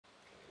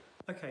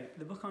Okay,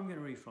 the book I'm going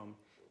to read from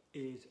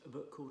is a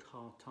book called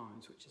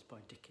HardTimes, which is by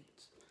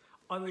Dickens.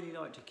 I really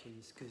like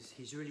Dickens because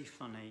he's really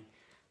funny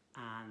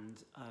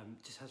and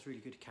just has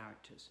really good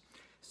characters.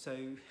 So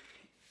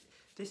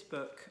this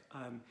book,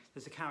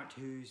 there's a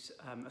character who's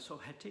a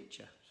sort of head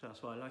teacher, so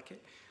that's why I like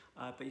it,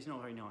 but he's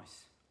not very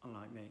nice,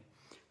 unlike me.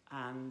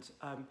 And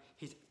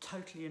he's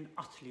totally and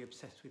utterly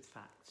obsessed with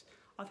facts.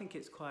 I think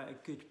it's quite a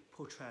good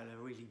portrayal of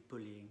a really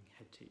bullying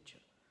head teacher,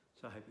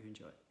 so I hope you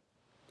enjoy it.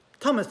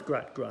 Thomas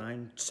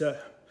Gradgrind, sir,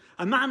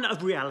 a man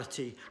of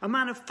reality, a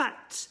man of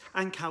facts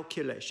and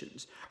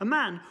calculations, a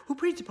man who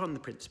preaches upon the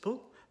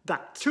principle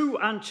that 2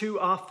 and 2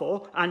 are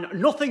 4 and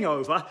nothing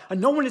over, and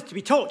no one is to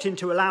be talked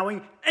into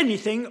allowing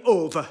anything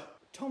over.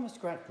 Thomas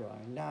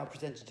Gradgrind now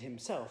presented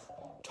himself,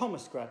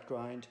 Thomas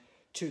Gradgrind,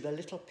 to the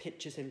little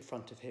pictures in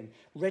front of him,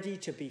 ready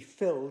to be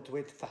filled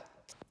with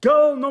facts.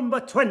 Girl number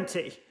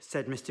 20,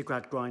 said Mr.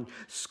 Gradgrind,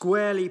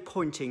 squarely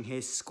pointing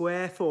his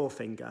square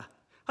forefinger.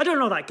 I don't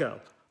know that girl.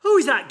 Who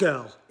is that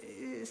girl?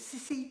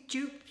 Sissy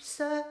Jupe,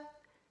 sir,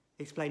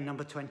 explained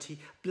number 20,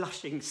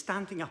 blushing,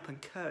 standing up and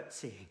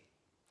curtsying.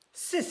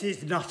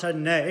 Sissy's not a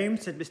name,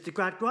 said Mr.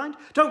 Gradgrind.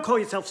 Don't call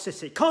yourself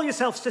Sissy, call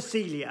yourself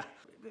Cecilia.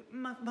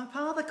 My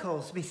father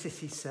calls me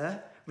Sissy,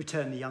 sir,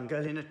 returned the young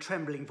girl in a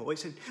trembling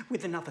voice and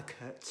with another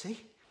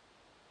curtsy.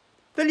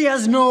 Then he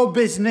has no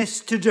business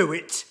to do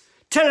it.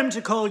 Tell him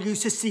to call you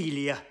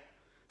Cecilia.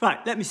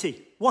 Right, let me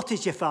see. What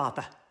is your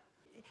father?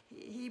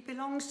 He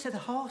belongs to the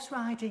horse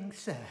riding,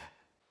 sir.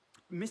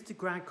 Mr.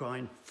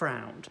 Gradgrind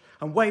frowned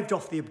and waved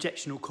off the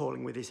objectionable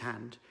calling with his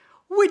hand.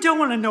 We don't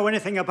want to know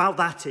anything about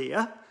that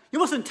here. You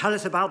mustn't tell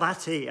us about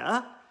that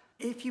here.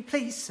 If you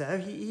please, sir,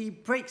 he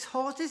breaks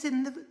horses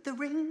in the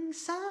ring,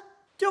 sir?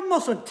 You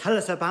mustn't tell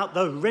us about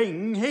the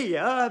ring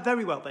here.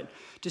 Very well, then.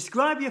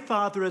 Describe your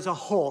father as a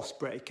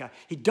horsebreaker.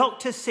 He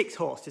doctors 6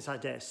 horses, I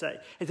dare say.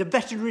 He's a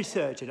veterinary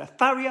surgeon, a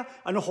farrier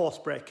and a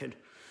horsebreaker.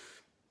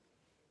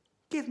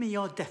 Give me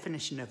your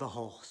definition of a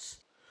horse.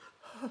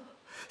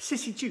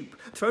 Sissy Jupe,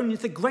 thrown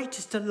into the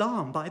greatest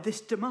alarm by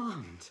this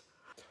demand.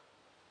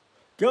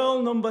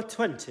 Girl number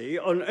 20,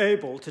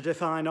 unable to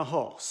define a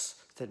horse,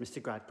 said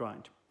Mr.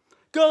 Gradgrind.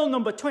 Girl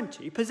number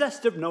 20,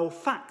 possessed of no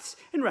facts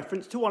in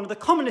reference to one of the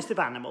commonest of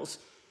animals.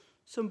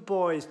 Some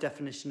boy's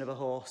definition of a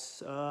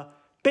horse.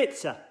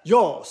 Bitzer,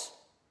 yours.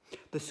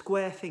 The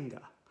square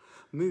finger,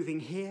 moving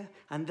here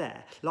and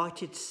there,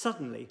 lighted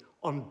suddenly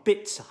on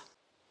Bitzer.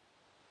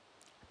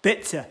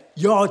 Bitzer,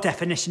 your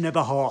definition of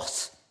a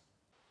horse.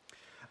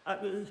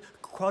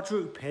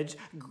 Quadruped,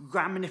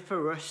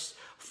 graminivorous,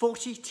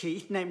 40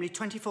 teeth, namely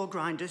 24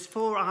 grinders,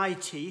 4 eye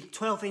teeth,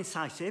 12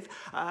 incisive,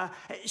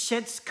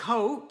 sheds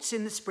coats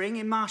in the spring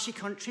in marshy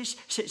countries,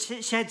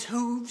 sheds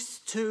hooves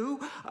too,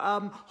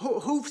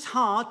 hooves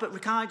hard but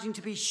requiring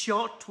to be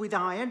shot with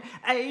iron,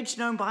 age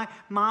known by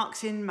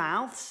marks in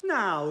mouths.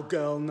 Now,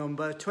 girl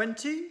number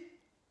 20,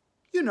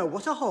 you know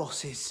what a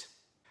horse is.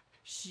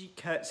 She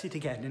curtsied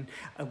again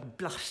and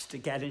blushed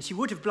again, and she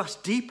would have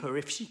blushed deeper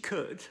if she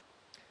could.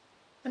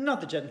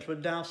 Another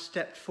gentleman now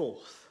stepped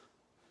forth.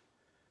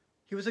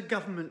 He was a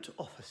government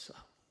officer.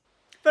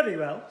 Very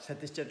well,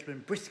 said this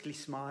gentleman, briskly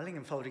smiling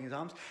and folding his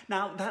arms.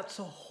 Now, that's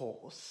a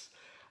horse.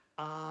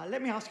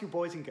 Let me ask you,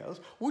 boys and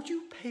girls, would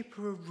you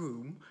paper a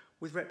room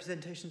with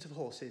representations of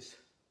horses?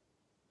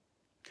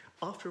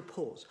 After a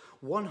pause,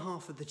 one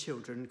half of the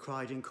children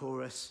cried in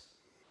chorus,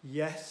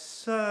 yes,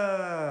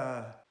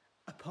 sir.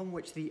 Upon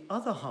which the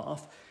other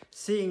half,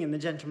 seeing in the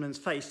gentleman's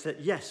face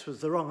that yes was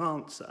the wrong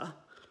answer,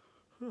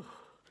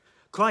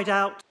 cried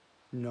out,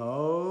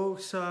 no,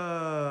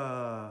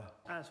 sir,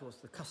 as was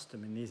the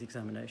custom in these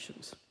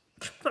examinations.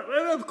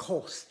 Of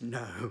course,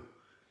 no.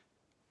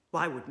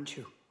 Why wouldn't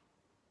you?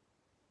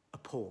 A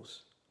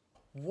pause.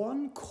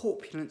 One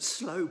corpulent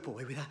slow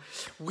boy with a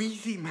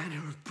wheezy manner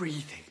of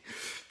breathing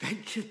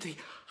ventured the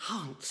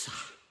answer.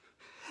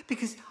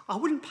 Because I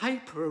wouldn't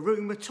paper a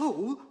room at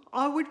all,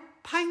 I would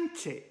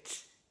paint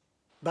it.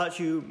 But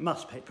you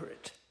must paper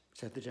it,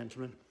 said the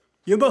gentleman.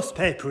 You must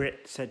paper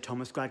it, said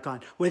Thomas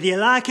Gradgrind, whether you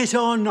like it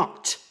or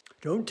not.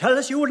 Don't tell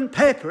us you wouldn't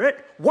paper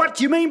it. What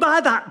do you mean by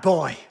that,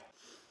 boy?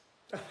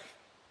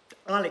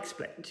 I'll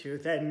explain to you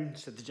then,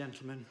 said the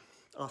gentleman,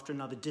 after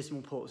another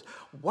dismal pause,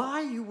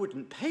 why you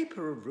wouldn't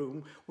paper a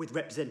room with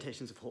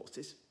representations of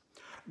horses.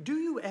 Do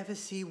you ever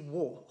see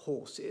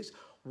horses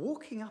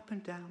walking up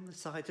and down the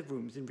sides of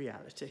rooms in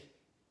reality?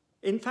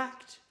 In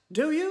fact,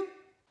 do you?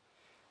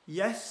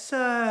 Yes,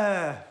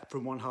 sir,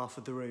 from one half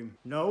of the room.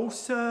 No,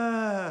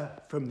 sir,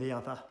 from the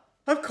other.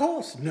 Of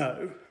course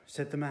no,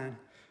 said the man,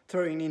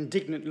 throwing an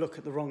indignant look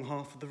at the wrong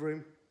half of the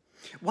room.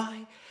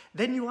 Why,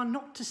 then you are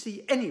not to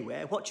see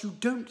anywhere what you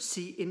don't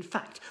see in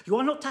fact. You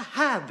are not to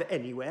have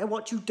anywhere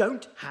what you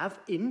don't have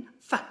in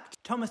fact.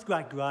 Thomas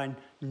Gradgrind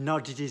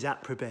nodded his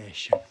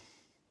approbation.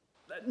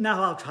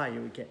 Now I'll try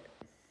you again.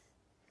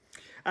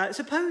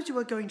 Suppose you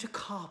were going to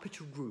carpet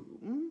a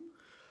room.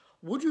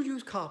 Would you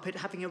use carpet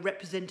having a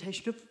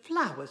representation of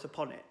flowers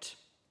upon it?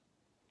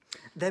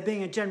 There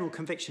being a general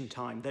conviction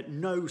time that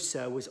no,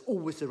 sir, was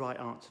always the right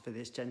answer for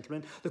this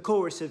gentleman, the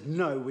chorus of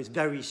no was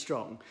very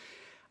strong.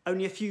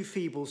 Only a few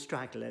feeble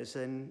stragglers,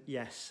 and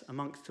yes,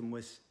 amongst them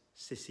was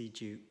Sissy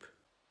Jupe.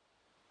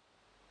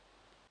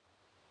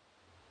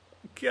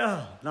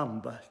 Girl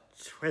number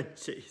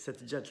 20, said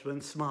the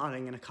gentleman,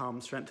 smiling in a calm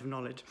strength of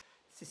knowledge.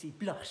 Sissy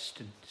blushed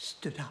and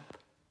stood up.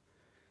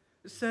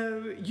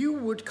 So you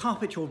would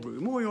carpet your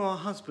room, or your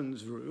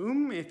husband's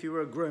room, if you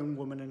were a grown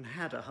woman and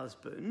had a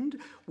husband,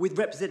 with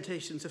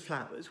representations of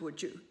flowers,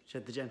 would you?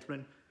 Said the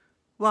gentleman.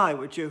 Why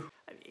would you?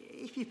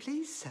 If you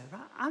please, sir,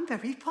 I'm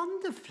very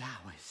fond of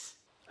flowers.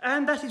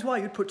 And that is why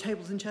you'd put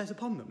tables and chairs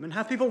upon them and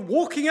have people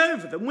walking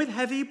over them with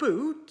heavy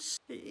boots?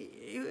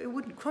 It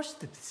wouldn't crush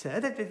them,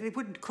 sir. They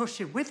wouldn't crush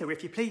your wither,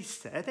 if you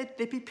please, sir.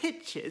 They'd be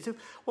pictures of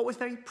what was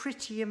very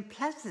pretty and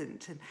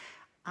pleasant, and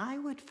I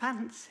would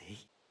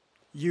fancy...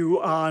 You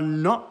are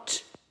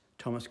not,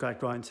 Thomas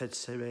Gradgrind said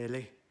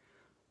severely,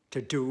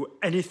 to do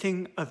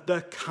anything of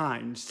the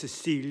kind,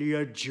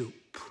 Cecilia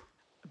Jupe.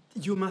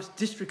 You must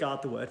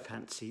disregard the word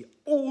fancy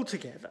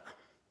altogether.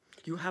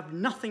 You have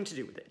nothing to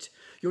do with it.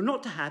 You're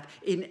not to have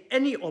in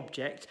any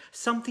object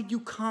something you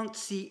can't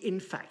see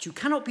in fact. You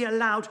cannot be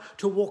allowed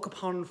to walk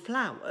upon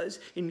flowers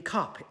in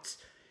carpets.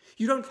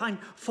 You don't find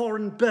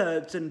foreign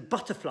birds and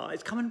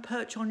butterflies come and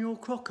perch on your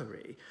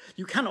crockery.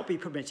 You cannot be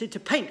permitted to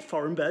paint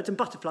foreign birds and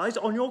butterflies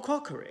on your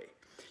crockery.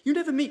 You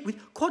never meet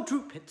with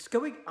quadrupeds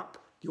going up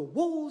your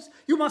walls.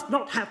 You must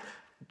not have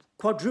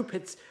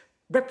quadrupeds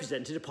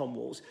represented upon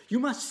walls. You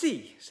must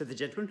see, said the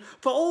gentleman,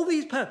 for all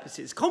these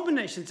purposes,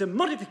 combinations and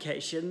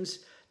modifications,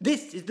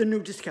 this is the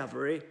new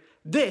discovery.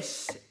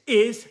 This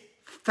is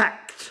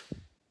fact.